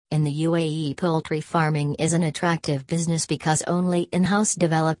In the UAE, poultry farming is an attractive business because only in-house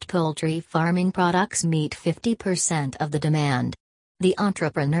developed poultry farming products meet 50% of the demand. The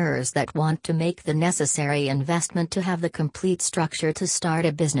entrepreneurs that want to make the necessary investment to have the complete structure to start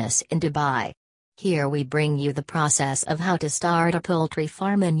a business in Dubai. Here we bring you the process of how to start a poultry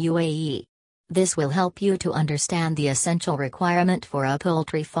farm in UAE. This will help you to understand the essential requirement for a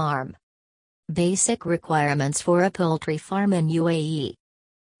poultry farm. Basic requirements for a poultry farm in UAE.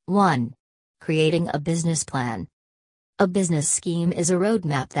 1. Creating a business plan. A business scheme is a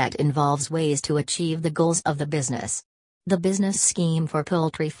roadmap that involves ways to achieve the goals of the business. The business scheme for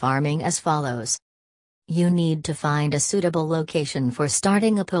poultry farming as follows. You need to find a suitable location for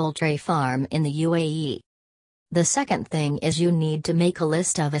starting a poultry farm in the UAE. The second thing is you need to make a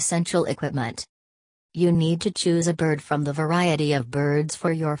list of essential equipment. You need to choose a bird from the variety of birds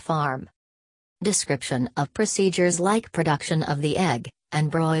for your farm. Description of procedures like production of the egg, and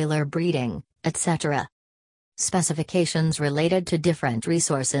broiler breeding, etc. Specifications related to different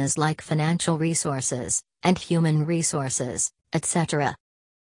resources like financial resources, and human resources, etc.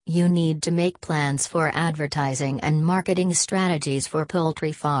 You need to make plans for advertising and marketing strategies for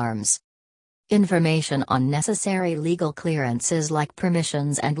poultry farms. Information on necessary legal clearances like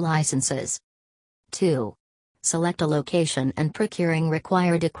permissions and licenses. 2. Select a location and procuring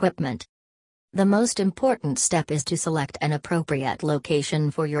required equipment. The most important step is to select an appropriate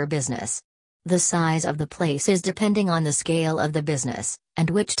location for your business. The size of the place is depending on the scale of the business, and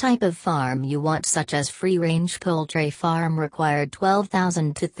which type of farm you want, such as free-range poultry farm required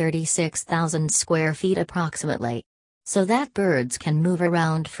 12,000 to 36,000 square feet approximately. So that birds can move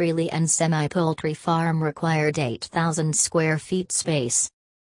around freely, and semi-poultry farm required 8,000 square feet space.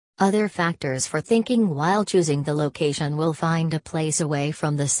 Other factors for thinking while choosing the location will find a place away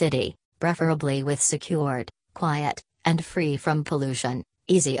from the city, preferably with secured, quiet, and free from pollution.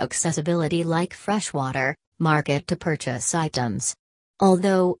 Easy accessibility like fresh water, market to purchase items.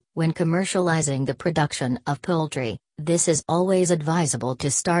 Although, when commercializing the production of poultry, this is always advisable to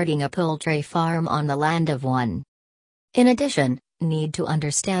starting a poultry farm on the land of one. In addition, need to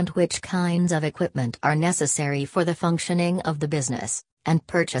understand which kinds of equipment are necessary for the functioning of the business, and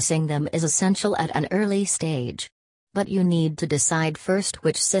purchasing them is essential at an early stage. But you need to decide first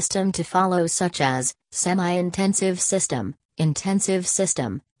which system to follow, such as semi-intensive system, intensive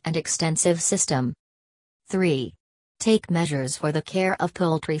system, and extensive system. 3. Take measures for the care of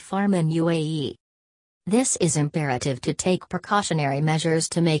poultry farm in UAE. This is imperative to take precautionary measures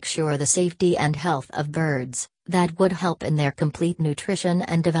to make sure the safety and health of birds, that would help in their complete nutrition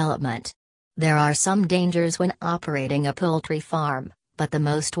and development. There are some dangers when operating a poultry farm, but the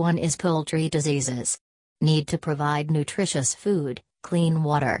most one is poultry diseases. Need to provide nutritious food, clean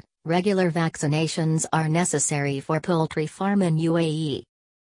water. Regular vaccinations are necessary for poultry farm in UAE.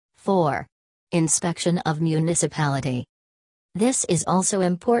 4. Inspection of municipality. This is also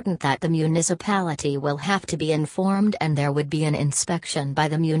important that the municipality will have to be informed, and there would be an inspection by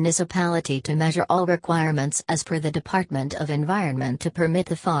the municipality to measure all requirements as per the Department of Environment to permit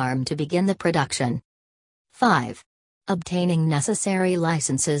the farm to begin the production. 5. Obtaining necessary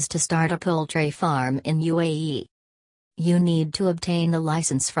licenses to start a poultry farm in UAE. You need to obtain the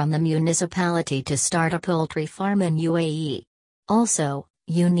license from the municipality to start a poultry farm in UAE. Also,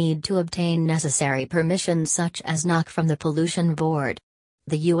 you need to obtain necessary permissions such as NOC from the Pollution Board.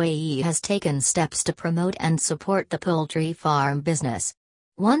 The UAE has taken steps to promote and support the poultry farm business.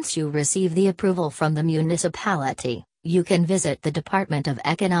 Once you receive the approval from the municipality, you can visit the Department of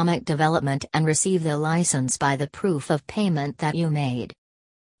Economic Development and receive the license by the proof of payment that you made.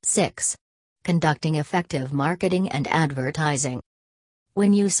 6. Conducting effective marketing and advertising.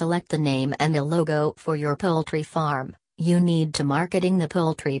 When you select the name and the logo for your poultry farm, you need to marketing the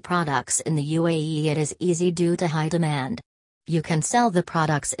poultry products in the UAE. It is easy due to high demand. You can sell the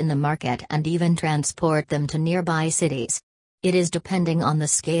products in the market and even transport them to nearby cities. It is depending on the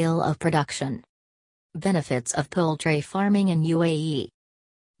scale of production. Benefits of poultry farming in UAE.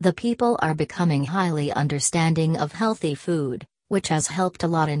 The people are becoming highly understanding of healthy food, which has helped a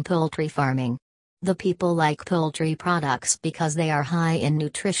lot in poultry farming. The people like poultry products because they are high in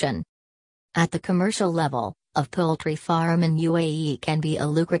nutrition. At the commercial level, a poultry farm in UAE can be a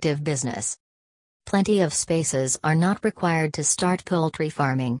lucrative business. Plenty of spaces are not required to start poultry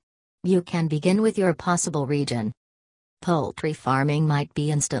farming. You can begin with your possible region. Poultry farming might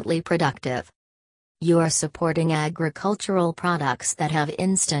be instantly productive. You are supporting agricultural products that have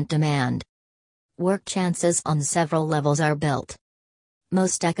instant demand. Work chances on several levels are built.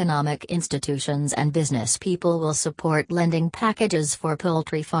 Most economic institutions and business people will support lending packages for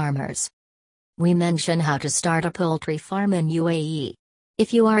poultry farmers. We mention how to start a poultry farm in UAE.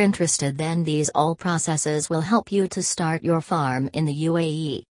 If you are interested, then these all processes will help you to start your farm in the UAE.